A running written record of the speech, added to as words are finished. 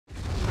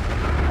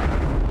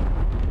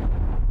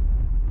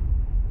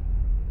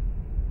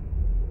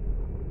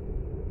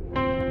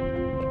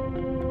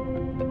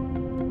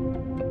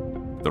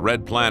The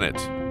red planet,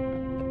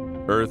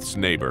 Earth's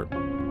neighbor,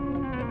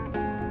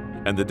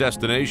 and the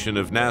destination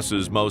of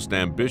NASA's most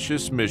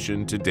ambitious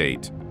mission to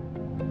date.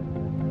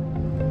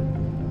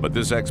 But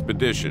this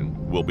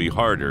expedition will be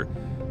harder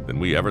than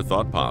we ever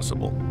thought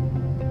possible.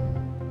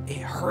 It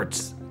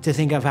hurts to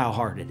think of how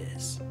hard it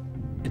is.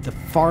 It's the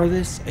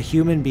farthest a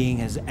human being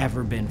has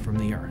ever been from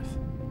the Earth.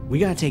 We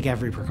gotta take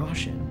every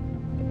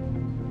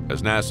precaution.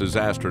 As NASA's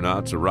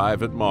astronauts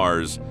arrive at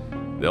Mars,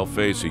 they'll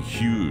face a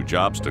huge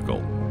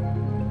obstacle.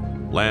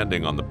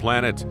 Landing on the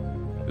planet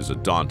is a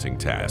daunting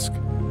task.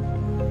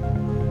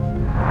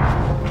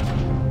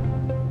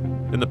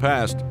 In the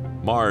past,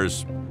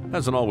 Mars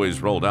hasn't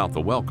always rolled out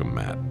the welcome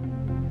mat.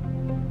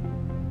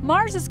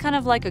 Mars is kind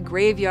of like a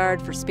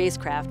graveyard for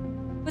spacecraft.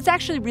 It's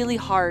actually really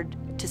hard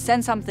to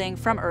send something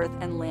from Earth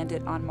and land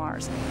it on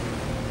Mars.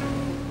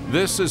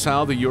 This is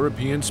how the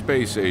European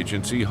Space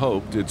Agency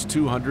hoped its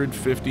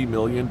 $250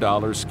 million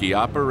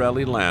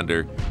Schiaparelli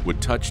lander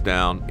would touch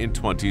down in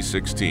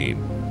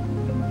 2016.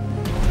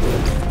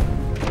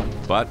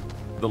 But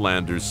the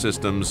lander's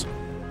systems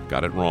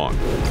got it wrong.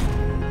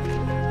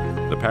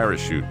 The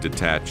parachute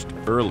detached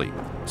early,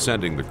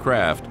 sending the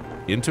craft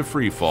into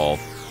freefall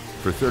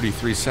for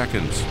 33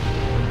 seconds.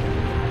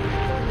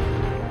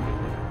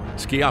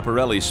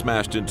 Schiaparelli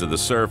smashed into the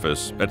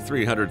surface at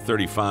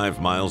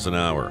 335 miles an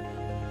hour,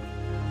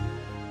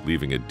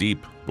 leaving a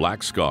deep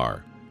black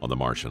scar on the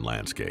Martian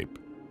landscape.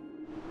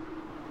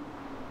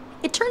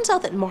 It turns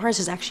out that Mars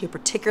is actually a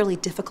particularly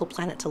difficult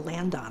planet to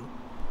land on.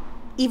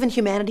 Even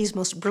humanity's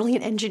most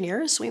brilliant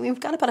engineers, we've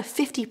got about a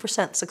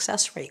 50%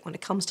 success rate when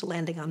it comes to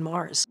landing on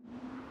Mars.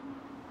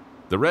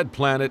 The red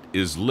planet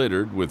is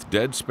littered with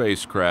dead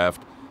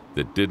spacecraft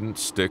that didn't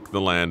stick the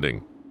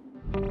landing.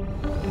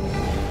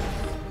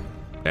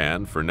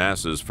 And for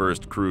NASA's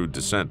first crewed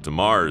descent to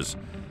Mars,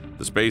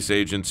 the space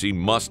agency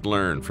must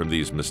learn from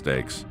these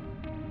mistakes.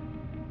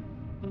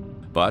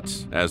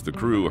 But as the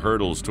crew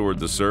hurtles toward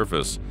the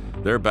surface,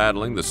 they're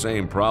battling the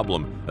same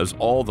problem as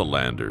all the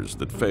landers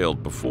that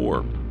failed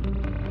before.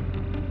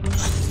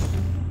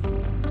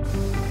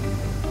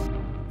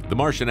 The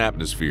Martian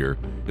atmosphere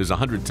is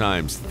 100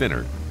 times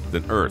thinner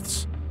than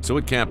Earth's, so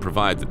it can't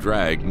provide the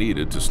drag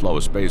needed to slow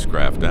a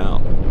spacecraft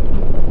down.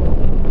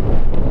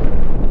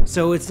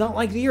 So it's not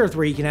like the Earth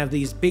where you can have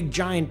these big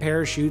giant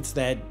parachutes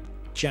that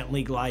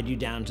gently glide you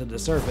down to the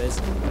surface.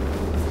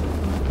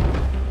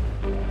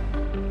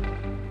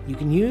 You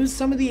can use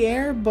some of the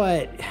air,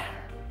 but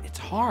it's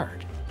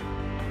hard.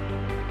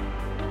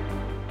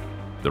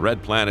 The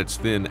red planet's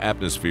thin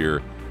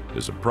atmosphere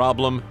is a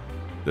problem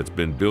that's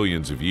been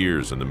billions of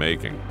years in the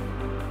making.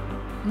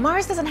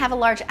 Mars doesn't have a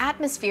large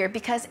atmosphere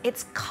because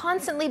it's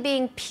constantly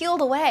being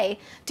peeled away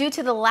due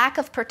to the lack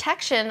of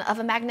protection of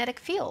a magnetic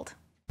field.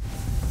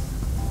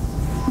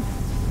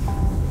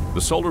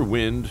 The solar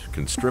wind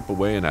can strip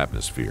away an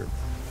atmosphere.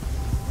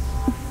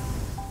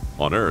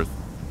 On Earth,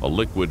 a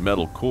liquid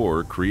metal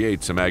core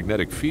creates a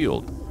magnetic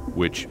field,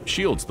 which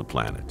shields the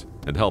planet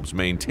and helps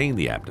maintain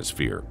the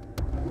atmosphere.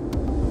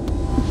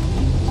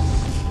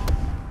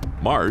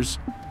 Mars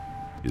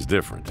is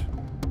different.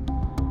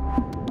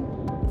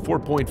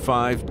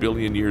 4.5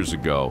 billion years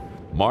ago,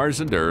 Mars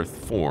and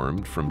Earth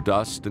formed from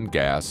dust and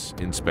gas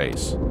in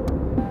space.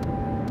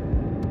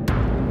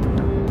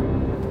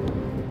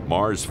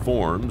 Mars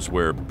forms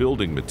where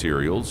building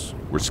materials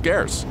were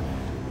scarce.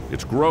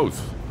 Its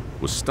growth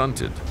was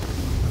stunted.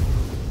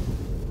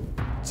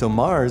 So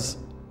Mars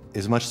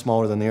is much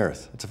smaller than the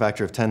Earth. It's a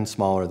factor of 10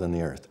 smaller than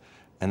the Earth.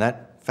 And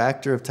that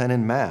factor of 10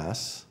 in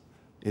mass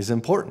is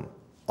important.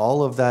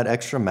 All of that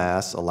extra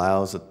mass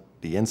allows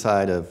the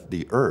inside of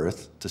the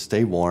Earth to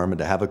stay warm and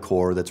to have a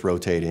core that's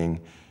rotating,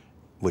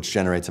 which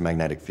generates a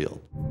magnetic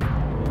field.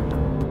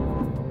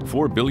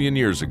 4 billion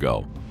years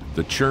ago,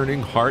 the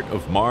churning heart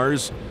of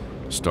Mars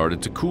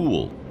started to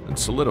cool and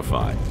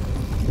solidify.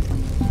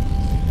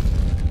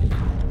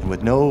 And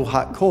with no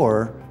hot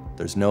core,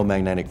 there's no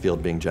magnetic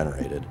field being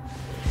generated.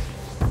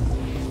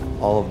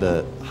 All of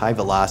the high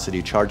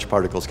velocity charged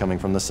particles coming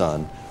from the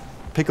sun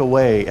pick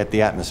away at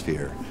the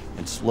atmosphere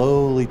and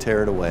slowly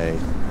tear it away.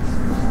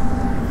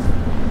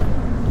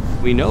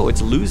 We know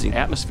it's losing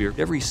atmosphere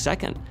every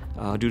second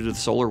due to the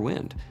solar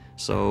wind.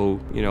 So,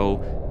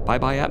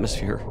 bye-bye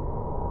atmosphere.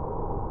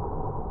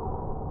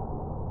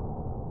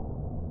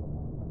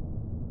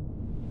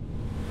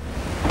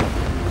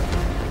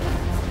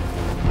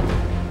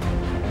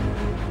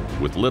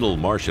 With little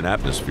Martian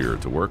atmosphere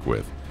to work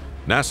with,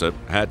 NASA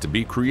had to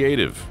be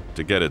creative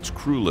to get its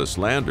crewless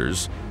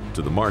landers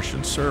to the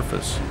Martian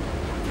surface.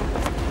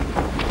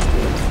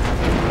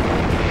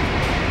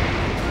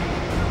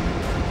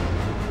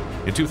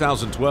 In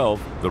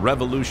 2012, the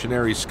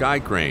revolutionary Sky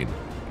Crane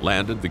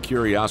landed the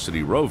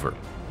Curiosity rover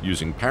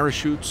using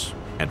parachutes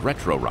and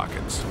retro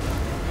rockets.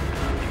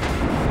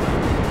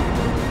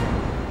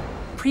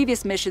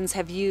 Previous missions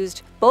have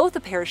used both a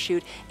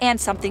parachute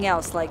and something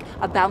else, like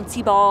a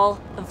bouncy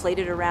ball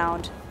inflated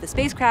around the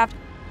spacecraft.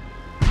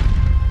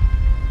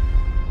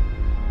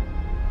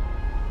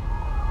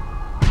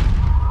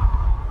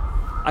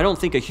 I don't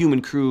think a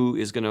human crew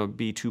is going to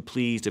be too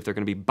pleased if they're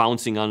going to be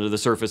bouncing onto the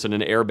surface in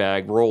an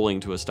airbag rolling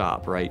to a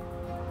stop, right?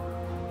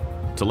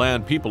 To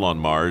land people on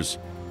Mars,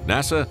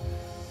 NASA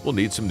will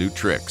need some new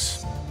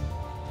tricks.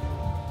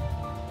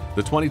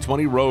 The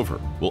 2020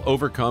 rover will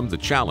overcome the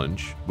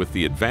challenge with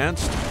the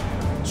Advanced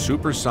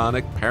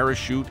Supersonic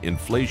Parachute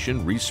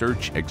Inflation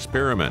Research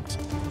Experiment,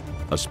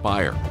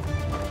 ASPIRE.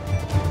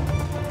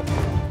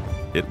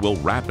 It will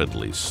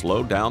rapidly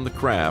slow down the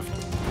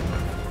craft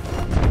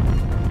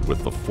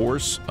with the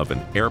force of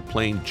an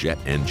airplane jet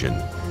engine.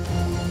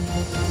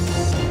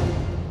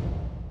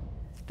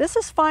 This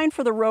is fine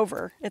for the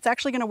rover. It's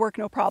actually going to work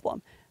no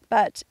problem,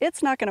 but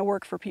it's not going to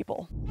work for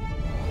people.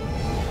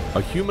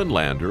 A human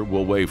lander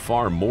will weigh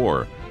far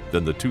more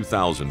than the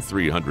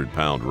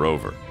 2,300-pound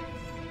rover.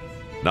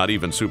 Not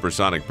even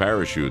supersonic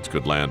parachutes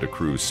could land a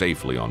crew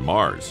safely on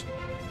Mars.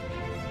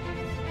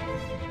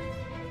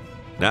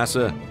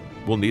 NASA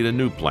will need a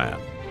new plan.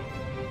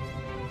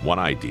 One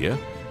idea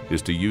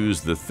is to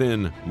use the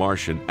thin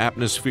Martian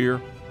atmosphere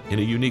in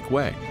a unique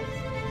way.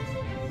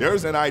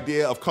 There's an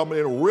idea of coming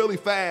in really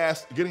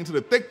fast, getting to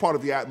the thick part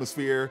of the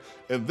atmosphere,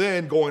 and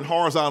then going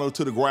horizontal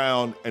to the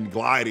ground and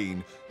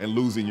gliding and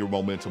losing your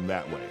momentum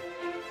that way.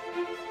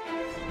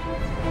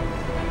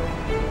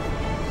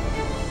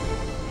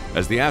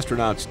 As the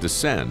astronauts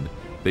descend,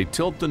 they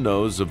tilt the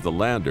nose of the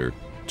lander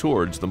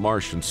towards the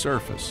Martian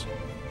surface,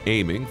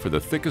 aiming for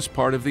the thickest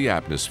part of the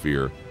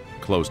atmosphere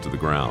close to the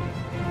ground.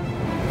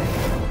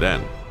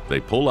 Then they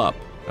pull up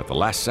at the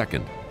last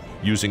second,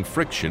 using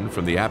friction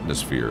from the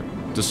atmosphere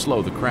to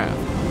slow the craft.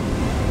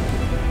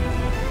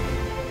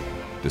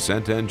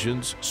 Descent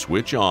engines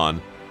switch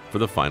on for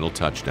the final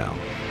touchdown.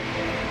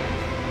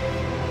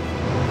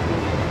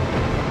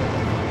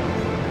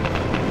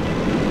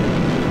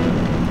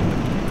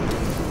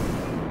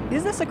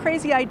 Is this a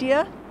crazy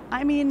idea?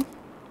 I mean,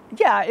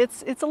 yeah,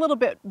 it's a little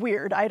bit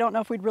weird. I don't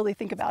know if we'd really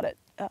think about it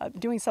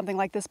doing something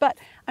like this, but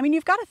I mean,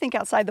 you've got to think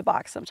outside the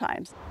box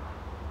sometimes.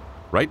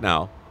 Right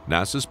now,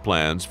 NASA's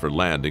plans for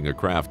landing a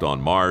craft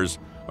on Mars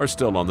are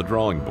still on the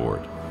drawing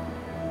board.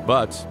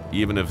 But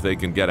even if they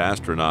can get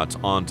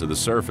astronauts onto the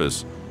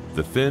surface,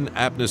 the thin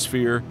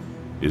atmosphere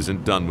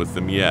isn't done with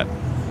them yet.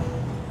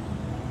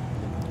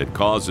 It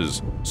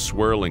causes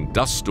swirling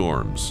dust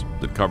storms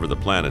that cover the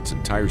planet's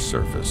entire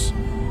surface.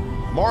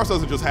 Mars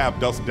doesn't just have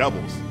dust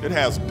devils, it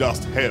has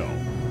dust hell.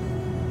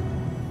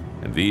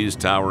 And these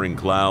towering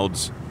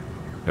clouds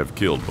have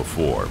killed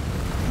before.